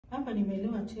Hapa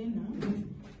nimeelewa tena.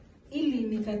 Ili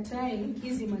nikatae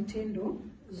hizi matendo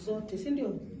zote, si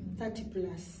ndio? 30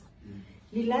 plus.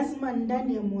 Ni lazima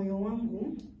ndani ya moyo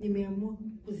wangu nimeamua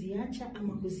kuziacha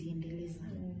ama kuziendeleza.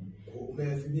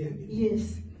 Umeazimia nini?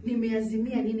 Yes,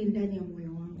 nimeazimia nini ndani ya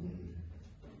moyo wangu?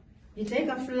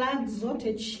 Nitaweka flag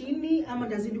zote chini ama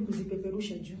nazidi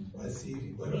kuzipeperusha juu?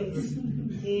 Wasiri.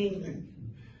 Yes.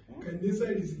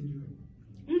 Kanisa lisijue.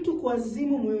 Mtu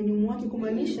kuazimu moyoni mwake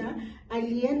kumaanisha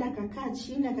alienda akakaa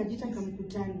chini akajiita kama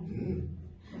mkutano.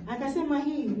 Akasema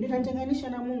hii nitatenganisha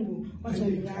na Mungu, wacha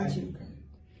niache.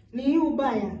 Ni hii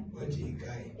ubaya. Wacha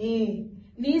ikae.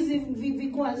 Ni hizi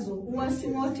vikwazo, uasi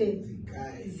wote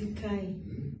zikae.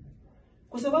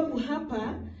 Kwa sababu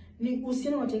hapa ni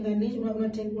uhusiano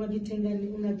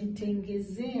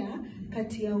unajitengezea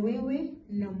kati ya wewe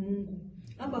na Mungu.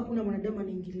 Hapa hakuna mwanadamu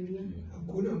anaingililia.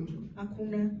 Hakuna mtu.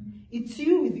 Hakuna. It's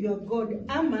you with your God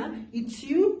ama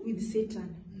it's you with Satan.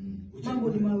 Mambo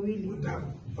ni mawili. Unataka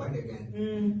kufanya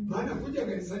gani? Maana kuja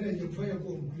kanisani hajakufanya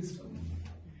kuwa Mkristo.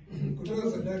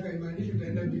 Kutoa sadaka imaanishi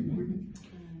utaenda mbinguni.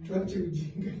 Tuache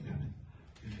ujinga.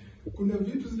 Kuna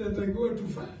vitu zinatakiwa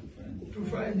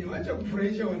tufanye. Wacha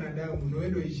kufurahisha wanadamu. Na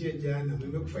wewe uishie jana.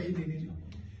 Umekufaidi nini?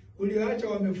 Uliacha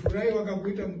wamefurahi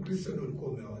wakakuita Mkristo na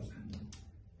ulikuwa umeoza.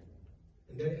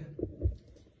 Endelea.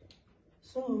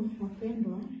 So,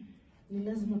 wapendwa, ni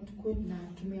lazima tukue na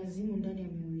tumeazimu ndani ya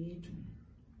mioyo yetu.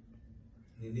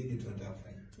 Ni nini tunataka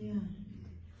kufanya? Yeah.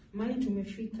 Mahali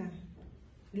tumefika.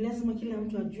 Ni lazima kila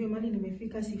mtu ajue mahali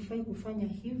nimefika, sifai kufanya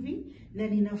hivi na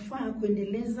ninafaa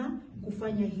kuendeleza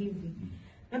kufanya hivi.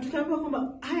 Na tukaambiwa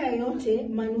kwamba haya yote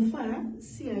manufaa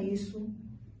si ya Yesu.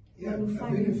 Manufaa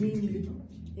ni mimi.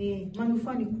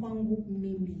 Manufaa ni kwangu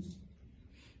mimi.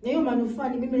 Na hiyo manufaa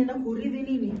ni mimi naenda kurithi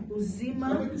nini? Uzima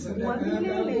wa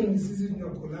milele. Sisi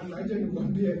tunakulala, acha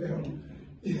nikwambie leo.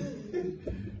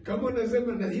 Kama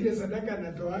unasema na ile sadaka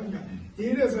anatoanga,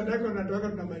 ile sadaka anatoanga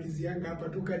tunamalizianga hapa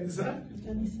tu kanisani.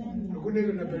 Hakuna ile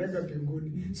tunapeleka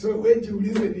mbinguni. So wewe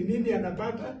jiulize ni nini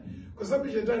anapata? Kwa sababu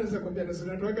shetani anaweza kwambia na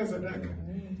tunatoanga sadaka.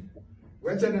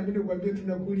 Wacha na mimi nikwambie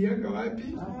tunakulianga wapi?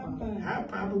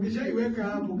 Hapa. Ukishaiweka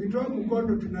hapo, ukitoa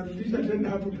mkono tunarudisha tena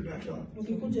hapo tunatoa.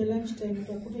 Ukikuja lunch time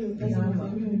utakuta hiyo kazi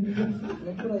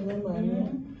inafanywa.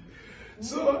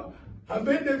 So, a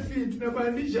benefit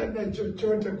inamaanisha na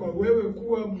chochote kwa wewe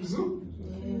kuwa mzuri.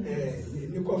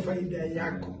 Ni kwa faida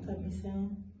yako. Kabisa.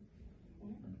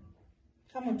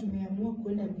 Kama tumeamua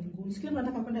kwenda mbinguni, sikio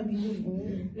tunataka kwenda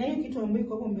mbinguni. Na hiyo kitu ambayo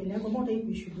iko hapo mbele yako, mbona utaki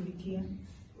kuishughulikia?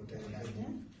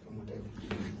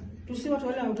 Tusiwe watu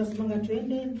wale utasimanga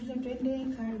twende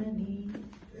Kanani.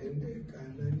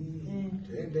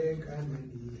 Twende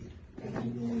Kanani.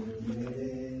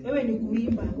 Wewe ni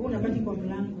kuimba, wewe unabaki kwa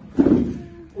mlango.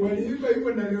 Waliimba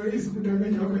hivyo na leo hii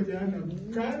sikudanganya wako jana.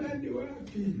 Kanani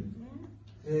wapi?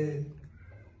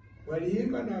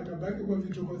 Waliimba na wakabaki kwa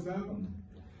vituko zao.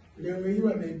 Leo hii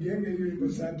wanaimbianga hiyo iko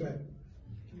Satan.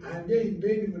 Ambia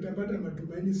imbeni mtapata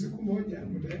matumaini siku moja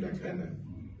mtaenda Kanani.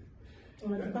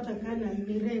 Unapata Kanani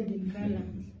ni red in color.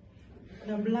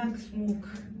 Na black smoke.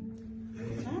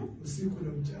 Usiku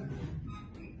na mchana.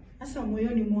 Sasa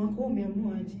moyoni mwako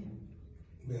umeamua aje?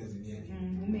 Umeazimia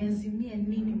nini? Umeazimia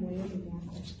nini moyoni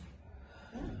mwako?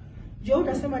 Jo,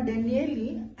 utasema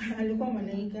Danieli alikuwa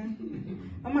malaika.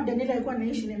 Ama Danieli alikuwa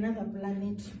anaishi in another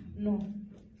planet. No.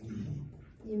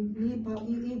 Ni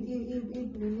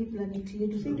planet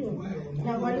yetu, si ndio?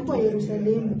 Na walikuwa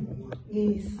Yerusalemu.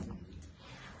 Yes.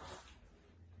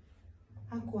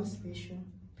 Hakuwa special.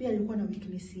 Pia alikuwa na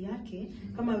weakness yake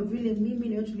kama vile mimi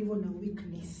na wewe tulivyo na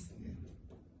weakness.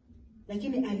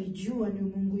 Lakini alijua ni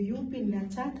Mungu yupi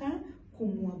nataka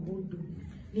kumwabudu.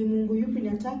 Ni Mungu yupi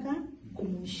nataka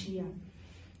kumwishia.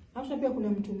 Hapo pia kuna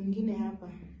mtu mwingine hapa.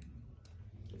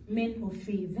 Men of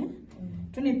faith.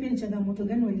 Tuone pia changamoto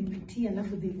gani walipitia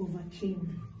alafu they overcame.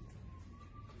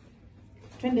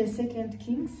 Twende 2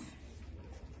 Kings.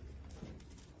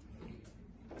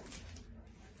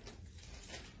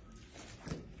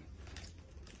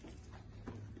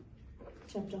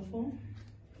 Chapter 4.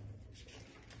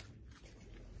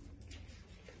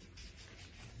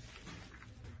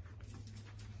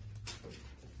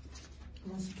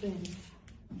 Verse 12.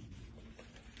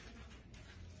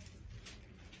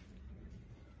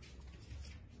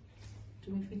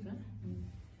 Tumefika?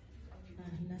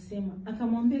 Inasema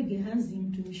akamwambia Gehazi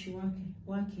mtumishi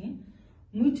wake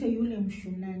mwite yule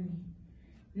Mshunami.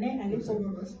 Naye alipo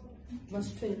verse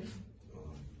 12.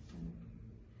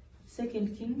 2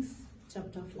 Kings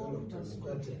chapter 4 verse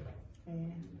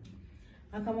 12.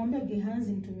 Akamwambia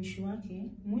Gehazi mtumishi wake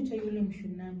mwite yule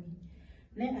Mshunami.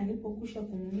 Naye alipokusha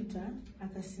kumuita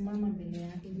akasimama mbele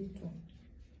yake.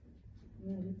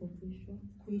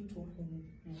 kuitwa.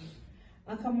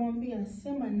 Akamwambia,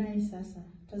 sema naye sasa.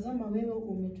 Tazama, wewe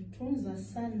umetutunza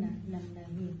sana namna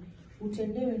hii.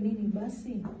 Utendewe nini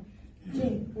basi?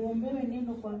 Je, uombewe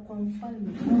neno kwa mfalme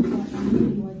au kwa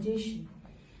amiri wa jeshi?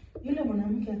 Yule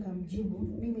mwanamke akamjibu,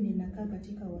 mimi ninakaa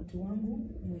katika watu wangu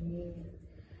mwenyewe.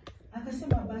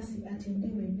 Akasema, basi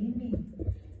atendewe nini?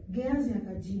 Gehazi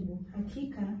akajibu,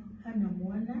 hakika hana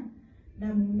mwana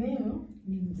na mumeo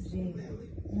ni mzee.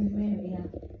 Mumeo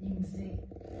ni mzee.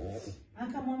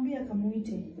 Akamwambia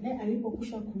akamuite. Naye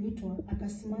alipokwisha kuitwa,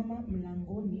 akasimama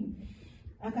mlangoni.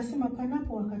 Akasema,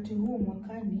 panapo wakati huu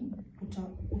mwakani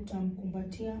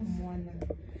utamkumbatia mwana.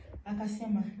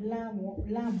 Akasema,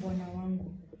 la bwana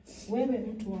wangu, wewe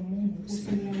mtu wa Mungu,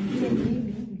 usiniambie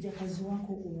mimi mjakazi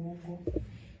wako uongo.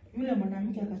 Yule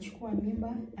mwanamke akachukua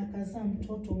mimba, akazaa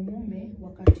mtoto mume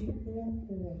wakati huo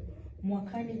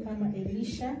mwakani, kama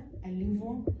Elisha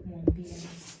alivyomwambia.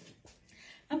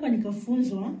 Hapa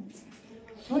nikafunzwa.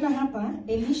 Naona hapa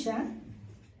Elisha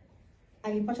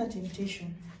alipata temptation.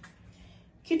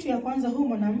 Kitu ya kwanza, huyu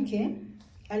mwanamke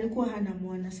alikuwa hana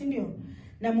mwana, si ndio?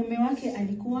 Na mume wake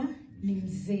alikuwa ni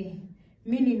mzee.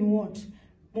 Meaning what?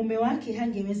 Mume wake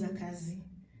hangeweza kazi.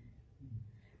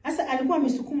 Sasa alikuwa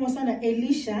amesukumwa sana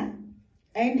Elisha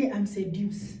aende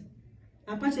amseduce.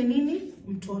 Apate nini?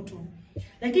 Mtoto.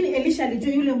 Lakini Elisha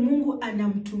alijua yule Mungu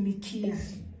anamtumikia.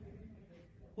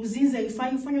 Uzinzi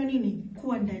haifai ufanywe nini?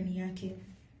 Kuwa ndani yake.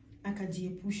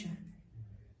 Akajiepusha.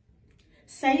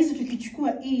 Saizi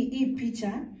tukichukua hii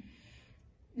picha,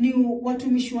 ni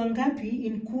watumishi wangapi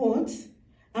in quotes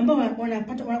ambao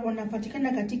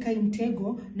wanapatikana katika hii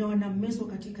mtego na wanamezwa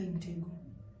katika hii mtego?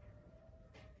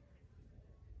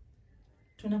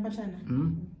 Tunapatana?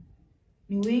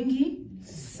 Ni wengi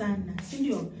sana, si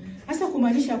ndio? Hasa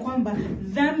kumaanisha kwamba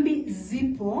dhambi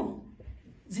zipo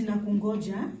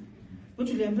zinakungoja.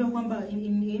 Tuliambiwa kwamba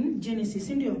in Genesis,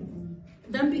 si ndio?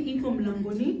 Dhambi iko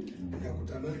mlangoni,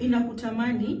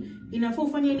 inakutamani, inafaa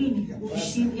ufanye nini?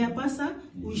 Yapasa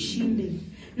uishinde.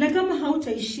 Na kama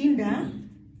hautaishinda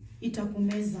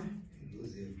itakumeza.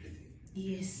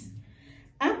 Yes.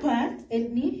 Hapa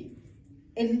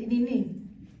nini?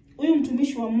 Huyu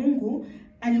mtumishi wa Mungu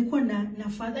alikuwa na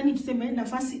nafasi, yani tuseme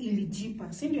nafasi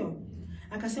ilijipa, si ndio?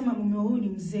 Akasema, mume huyu ni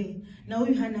mzee na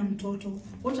huyu hana mtoto.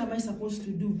 What am I supposed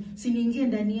to do? Si niingie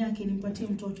ndani yake nimpatie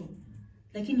mtoto?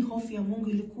 Lakini hofu ya Mungu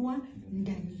ilikuwa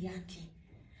ndani yake.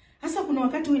 Hasa kuna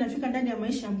wakati wewe inafika ndani ya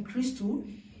maisha ya Mkristo,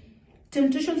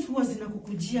 temptations huwa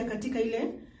zinakukujia katika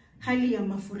ile hali ya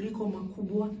mafuriko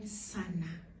makubwa sana.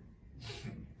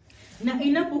 Na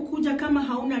inapokuja kama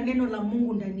hauna neno la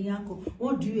Mungu ndani yako,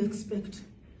 what do you expect?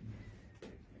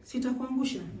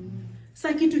 Sitakuangusha.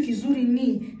 Sasa kitu kizuri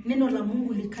ni neno la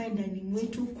Mungu likae ndani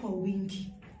mwetu kwa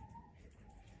wingi.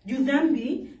 Juu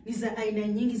dhambi ni za aina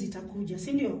nyingi zitakuja,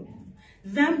 si ndio?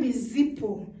 Dhambi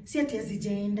zipo, si ati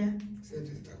hazijaenda.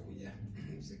 Zitakuja.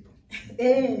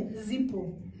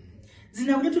 Zipo.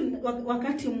 Zinakuja tu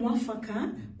wakati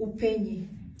mwafaka upenye.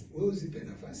 Wewe usipe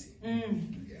nafasi.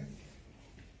 Yeah.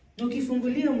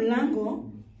 Ukifungulia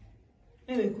mlango,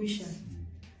 wewe kuisha.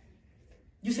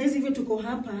 Juu saizi hivyo tuko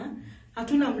hapa,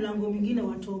 hatuna mlango mwingine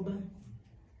wa toba.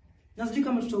 Na sijui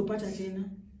kama tutaupata tena.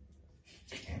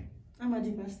 Ama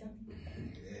je, pastor?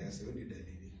 Sioni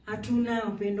dalili. Hatuna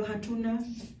upendo, hatuna.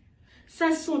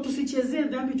 Sasa tusichezee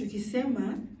dhambi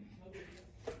tukisema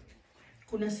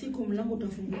kuna siku mlango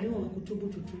utafunguliwa wa kutubu,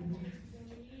 tutubu.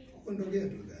 Ondokea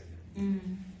tu dhambi.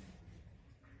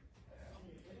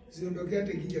 Siondokea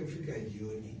tekija kufika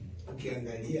jioni.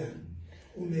 Ukiangalia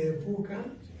umeepuka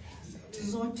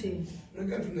zote.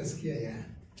 Naka tunasikia ya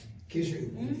kesho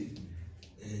ikuje.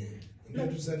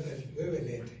 Ndio sasa wewe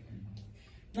lete.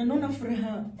 Na naona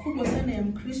furaha kubwa sana ya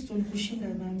Mkristo ni kushinda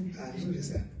dhambi. Nzuri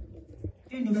sana.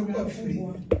 Hiyo ndio furaha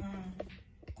kubwa.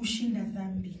 Kushinda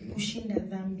dhambi, kushinda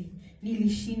dhambi.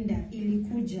 Nilishinda,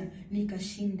 ilikuja,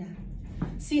 nikashinda.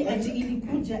 Si ati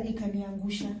ilikuja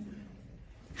ikaniangusha.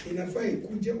 Inafaa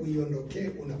ikuja uiondokee,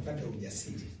 unapata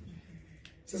ujasiri.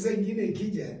 Sasa ingine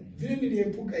ikija, vile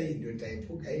niliepuka hii ndio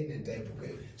nitaepuka hii na nitaepuka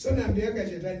hii. So naambiaga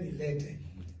shetani lete.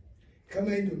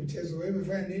 Kama hii ndio mchezo, wewe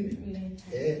fanya nini?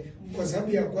 Kwa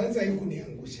sababu ya kwanza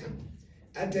haikuniangusha.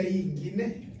 Hata hii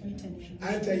ingine,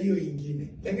 hata hiyo ingine.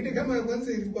 Lakini kama ya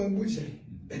kwanza ilikuangusha,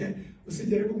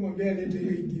 usijaribu kumwambia lete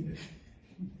hiyo ingine.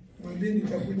 Mwambie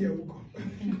nitakuja huko.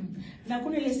 Na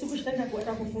kuna ile siku shetani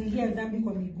atakufungia dhambi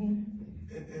kwa miguu.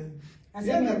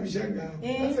 Asema mshanga.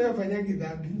 Sasa yafanyagi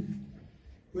dhambi.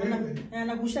 Wewe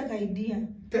anakusha kaidia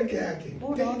peke yake.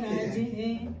 Unaona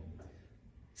aje?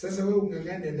 Sasa wewe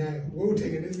ungangane nayo, wewe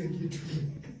utengeneze kitu.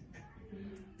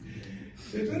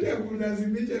 Shetani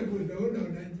akulazimisha kunaona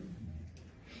unaje.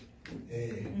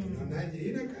 Unaonaje?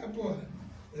 Inakaa poa.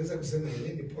 Naweza kusema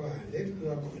ile ni poa. Let me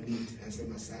work on it.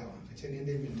 Nasema sawa. Acha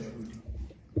niende nitarudi.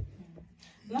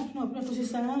 Alafu tunapenda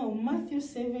tusisahau Matthew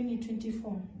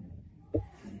 7:24.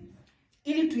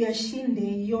 Ili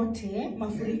tuyashinde yote,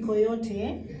 mafuriko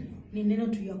yote, ni neno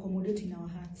tuyaaccommodate in our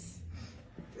hearts.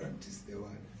 Practice the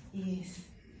word. Yes.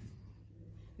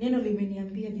 Neno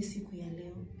limeniambia ni siku ya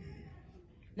leo.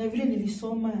 Na vile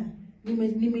nilisoma,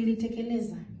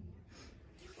 nimelitekeleza.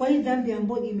 Kwa hii dhambi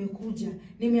ambayo imekuja,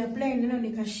 nimeapply neno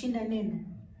nikashinda neno.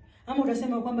 Ama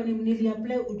utasema kwamba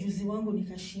niliapply ujuzi wangu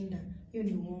nikashinda. Hiyo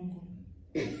ni uongo.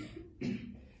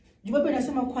 Biblia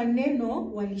inasema kwa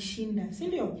neno walishinda, si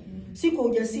ndio? Si kwa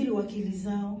ujasiri wa akili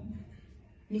zao,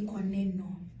 ni kwa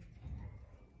neno.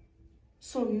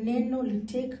 So neno will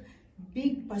take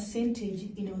big percentage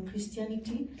in our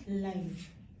Christianity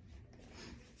life.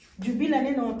 Bila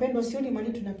neno wapendwa, sioni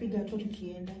mali tunapiga hatua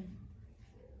tukienda.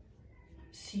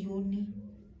 Sioni.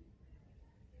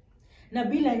 Na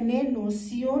bila neno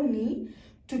sioni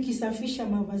tukisafisha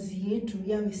mavazi yetu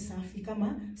yawe safi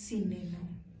kama si neno.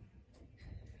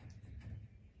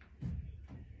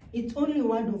 It's only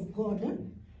word of God.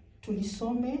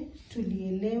 Tulisome,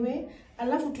 tulielewe,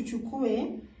 alafu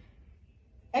tuchukue,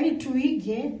 yani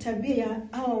tuige tabia ya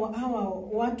hawa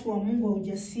watu wa Mungu wa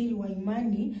ujasiri wa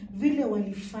imani vile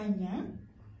walifanya.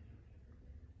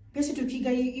 Basi tukiga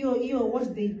hiyo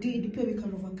what they did, pia we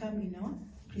can overcome in our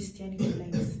Christianity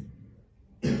lives.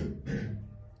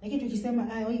 Lakini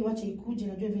tukisema wewe wacha ikuje,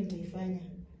 najua vile nitaifanya.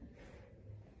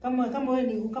 Kama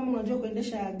wewe kama unajua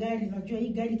kuendesha gari, unajua hii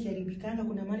gari kiharibikanga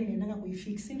kuna mahali ninaenda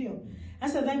kuifix, ndio?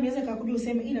 Sasa dhambi inaweza kukuja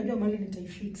useme hii najua mahali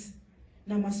nitaifix.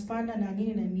 Na maspana na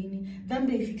nini na nini.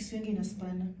 Dhambi haifix wengi na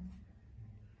spana.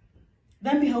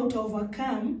 Dhambi hauta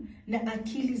overcome na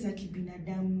akili za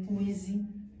kibinadamu, huwezi.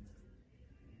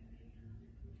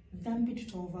 Dhambi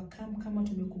tuta overcome kama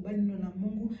tumekubali neno la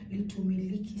Mungu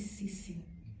litumiliki sisi.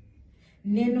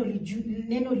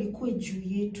 Neno likue juu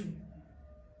yetu.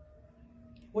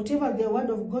 Whatever the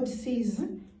word of God says,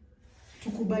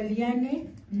 tukubaliane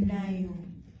nayo.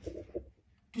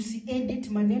 Tusiedit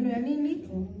maneno ya nini?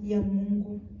 Ya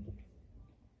Mungu.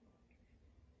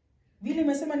 Vile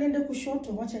nimesema niende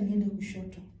kushoto, wacha niende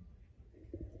kushoto.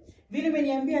 Vile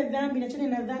nimeniambia dhambi, nachana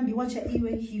na dhambi, wacha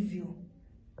iwe hivyo.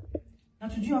 Na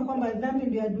tujua kwamba dhambi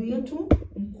ndio adui yetu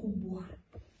mkubwa.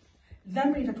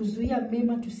 Dhambi itatuzuia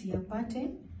mema tusiyapate.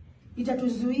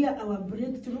 Itatuzuia our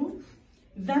breakthrough.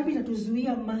 Dhambi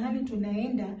itatuzuia mahali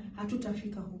tunaenda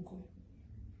hatutafika huko.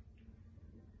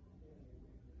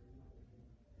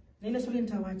 Na ile swali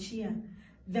nitawaachia,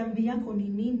 dhambi yako ni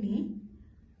nini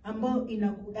ambao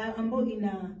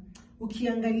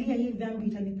ukiangalia hii dhambi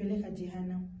itanipeleka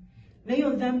jehanamu. Na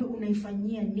hiyo dhambi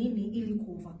unaifanyia nini ili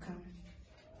kuovercome?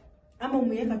 Ama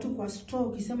umeweka tu kwa store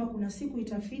ukisema kuna siku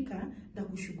itafika na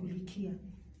kushughulikia.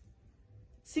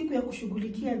 Siku ya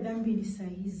kushughulikia dhambi ni saa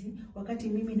hizi, wakati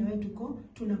mimi na wewe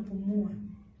tunapumua.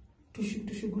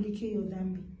 Tushughulikie hiyo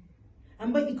dhambi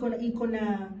ambayo iko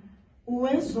na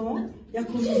uwezo ya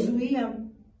kunizuia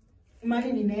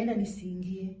mahali ninaenda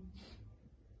nisiingie.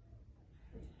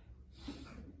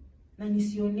 Na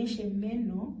nisioneshe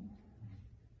meno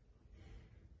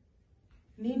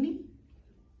nini?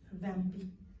 Dhambi.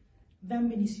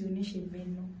 Dhambi nisioneshe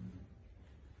meno.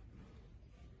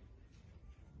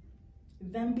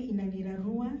 Dhambi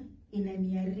inanirarua,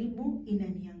 inaniharibu,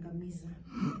 inaniangamiza.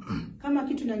 Kama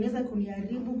kitu inaweza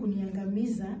kuniharibu,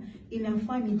 kuniangamiza,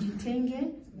 inafaa nijitenge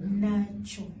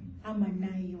nacho ama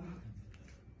nayo.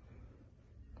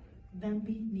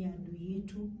 Dhambi ni adui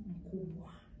yetu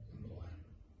mkubwa.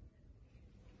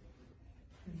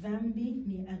 Dhambi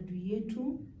ni adui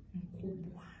yetu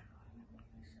mkubwa.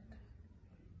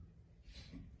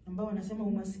 Ambao wanasema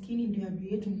umaskini ndio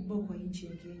adui yetu mkubwa kwa nchi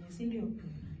ya Kenya, si ndio?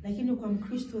 Lakini kwa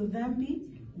Mkristo dhambi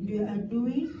ndio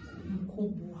adui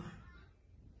mkubwa.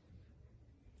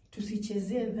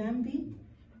 Tusichezee dhambi,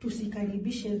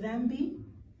 tusikaribishe dhambi,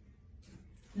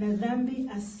 na dhambi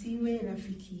asiwe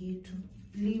rafiki yetu,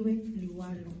 liwe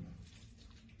liwalo.